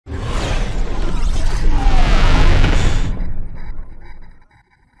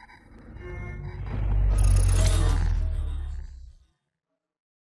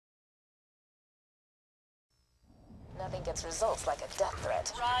its results like a death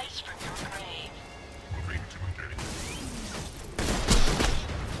threat. Rise from your grave.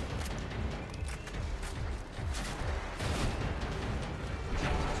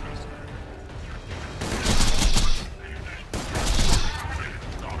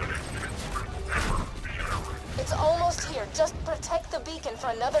 It's almost here. Just protect the beacon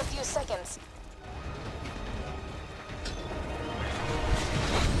for another few seconds.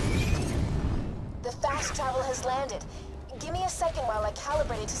 The fast travel has landed. Give me a second while I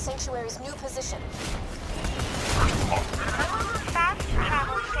calibrate it to Sanctuary's new position. Fast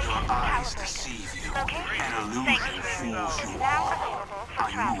travel station Your eyes calibrated. deceive you. Location An illusion Sanctuary fools is you now all. available for I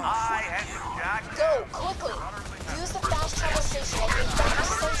travel. move for Go, quickly! Use the fast travel station and get back to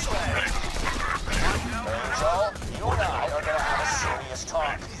Sanctuary. Angel, you and I are gonna have a serious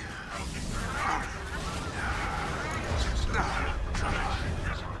talk.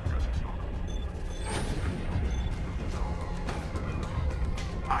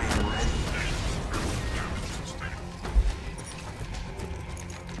 I am ready.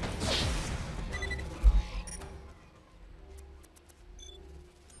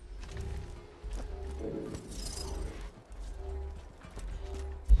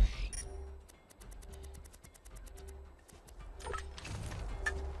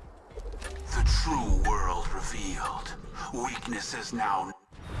 The true world revealed. Weakness is now...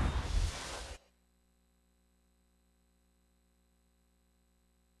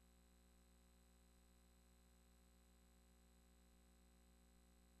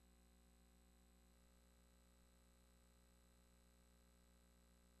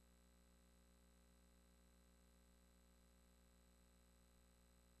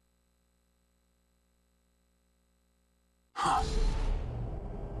 Huh.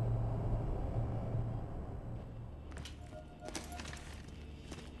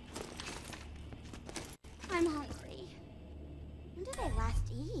 I'm hungry. When did I last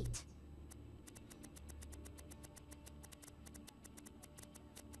eat?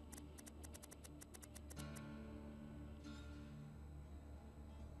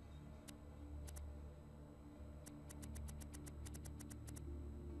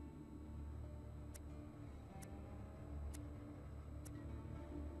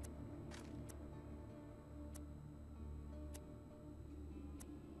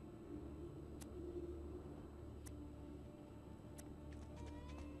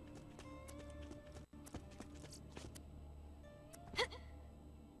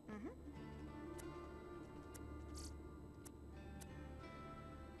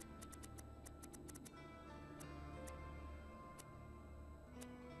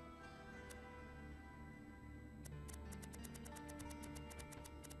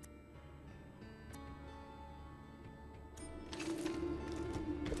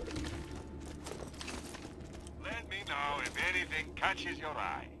 Let me know if anything catches your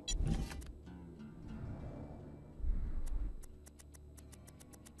eye.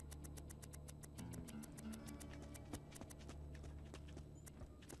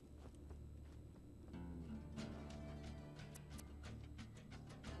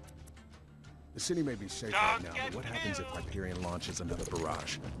 The city may be safe right now, but what happens if Hyperion launches another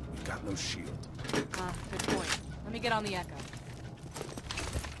barrage? We've got no shield. Good point. Let me get on the Echo.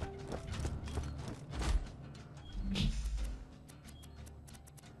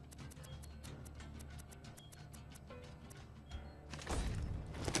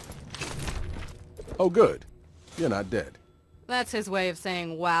 Oh, good. You're not dead. That's his way of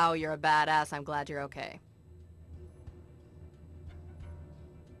saying, wow, you're a badass, I'm glad you're okay.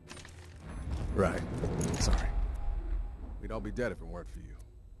 Right. Sorry. We'd all be dead if it weren't for you.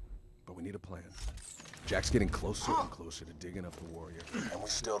 But we need a plan. Jack's getting closer and closer to digging up the warrior. And we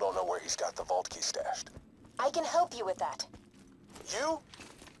still don't know where he's got the vault key stashed. I can help you with that. You?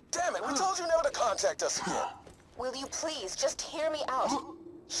 Damn it, we told you never to contact us again. Will you please just hear me out?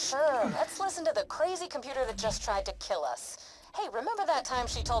 Sure, let's listen to the crazy computer that just tried to kill us. Hey, remember that time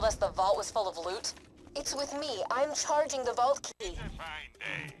she told us the vault was full of loot? It's with me. I'm charging the vault key. A fine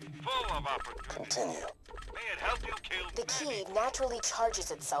day, full of opportunity. Continue. May it help you kill The key naturally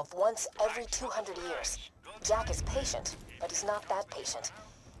charges itself once every 200 years. Jack is patient, but he's not that patient.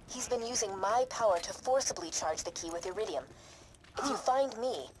 He's been using my power to forcibly charge the key with iridium. If you find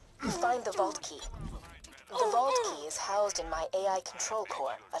me, you find the vault key. The vault key is housed in my AI control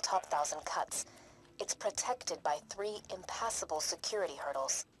core atop Thousand Cuts. It's protected by 3 impassable security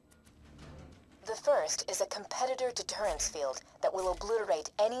hurdles. The first is a competitor deterrence field that will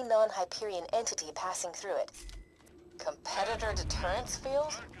obliterate any non-Hyperion entity passing through it. Competitor deterrence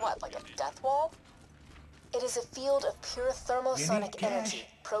field? What, like a death wall? It is a field of pure thermosonic energy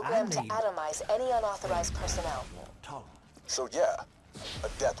programmed to atomize any unauthorized personnel. So yeah, a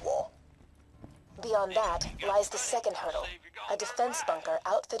death wall. Beyond that lies the second hurdle, a defense bunker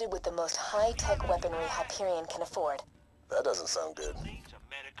outfitted with the most high-tech weaponry Hyperion can afford. That doesn't sound good. Needs a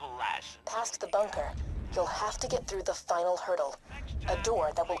medical license. Past the bunker, you'll have to get through the final hurdle, a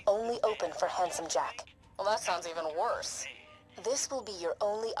door that will only open for Handsome Jack. Well, that sounds even worse. This will be your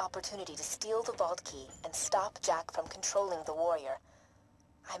only opportunity to steal the vault key and stop Jack from controlling the warrior.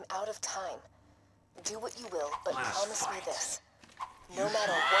 I'm out of time. Do what you will, but Let us promise me fight. this. No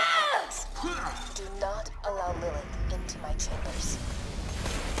matter what happens, do not allow Lilith into my chambers.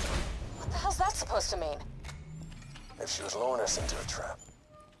 What the hell's that supposed to mean? If she was luring us into a trap,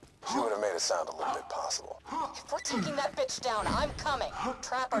 she would have made it sound a little bit possible. If we're taking that bitch down, I'm coming.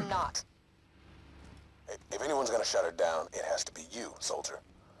 Trap or not. If anyone's gonna shut her down, it has to be you, soldier.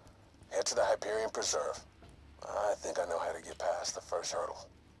 Head to the Hyperion Preserve. I think I know how to get past the first hurdle.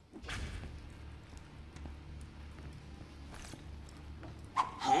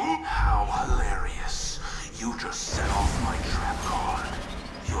 How hilarious. You just set off my trap card.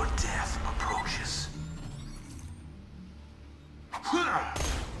 Your death approaches.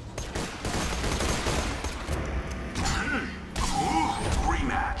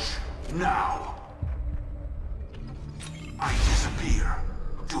 Rematch. Now. I disappear.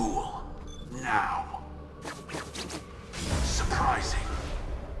 Duel. Now. Surprising.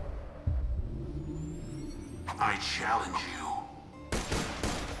 I challenge you.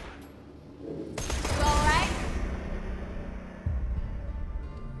 Alright?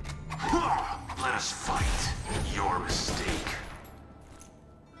 Let us fight. Your mistake.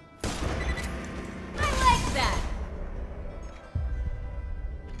 I like that!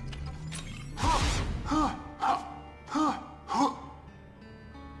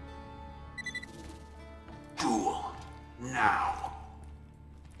 Duel. Now.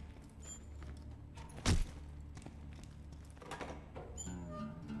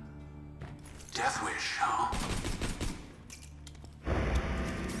 Death wish, huh?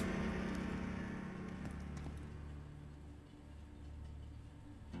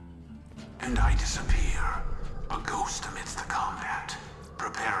 And I disappear, a ghost amidst the combat,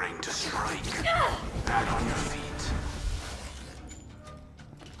 preparing to strike. Back on your feet.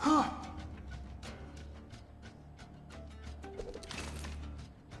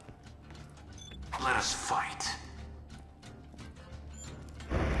 Let us fight.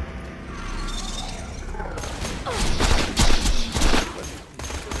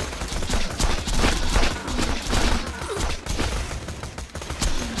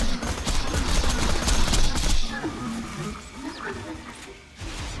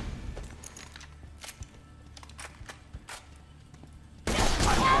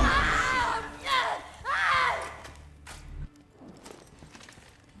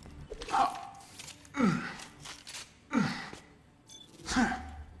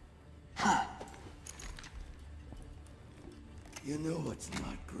 You know what's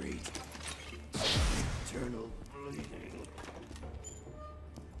not great? Eternal bleeding.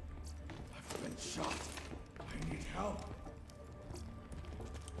 I've been shot. I need help.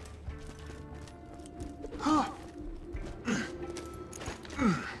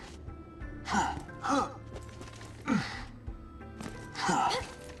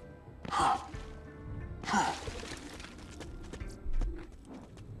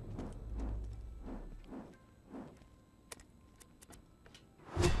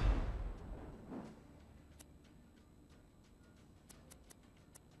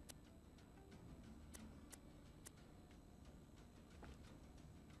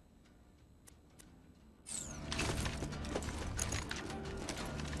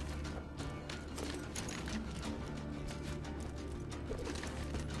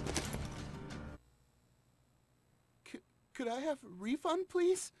 Could I have a refund,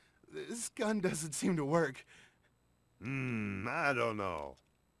 please? This gun doesn't seem to work. I don't know.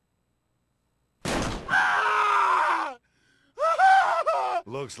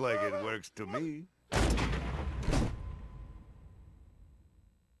 Looks like it works to me.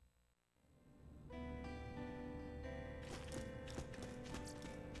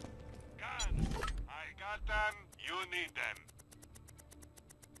 Guns. I got them. You need them.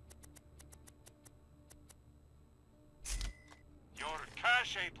 Your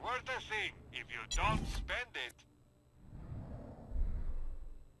cash ain't worth a thing if you don't spend it.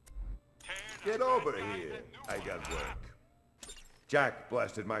 Tear Get the over red line here. and new I one got up. work. Jack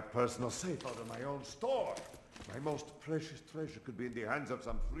blasted my personal safe out of my own store. My most precious treasure could be in the hands of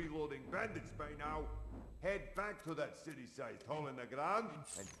some freeloading bandits by now. Head back to that city-sized hole in the ground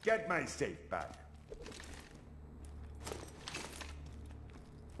and get my safe back.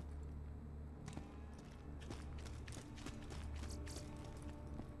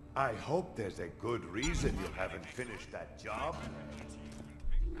 I hope there's a good reason you haven't finished that job.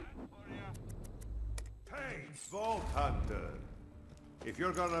 Hey, Vault Hunter. If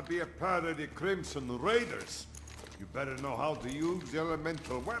you're gonna be a part of the Crimson Raiders, you better know how to use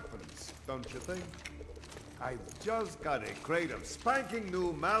elemental weapons, don't you think? I've just got a crate of spanking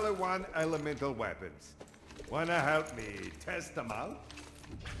new Malawan elemental weapons. Wanna help me test them out?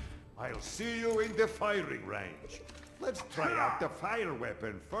 I'll see you in the firing range. Let's try out the fire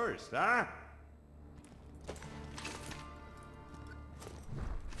weapon first, huh?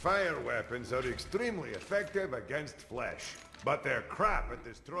 Fire weapons are extremely effective against flesh, but they're crap at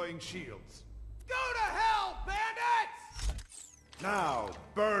destroying shields. Go to hell, bandits! Now,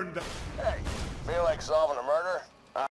 burn the... Hey, feel like solving a murder?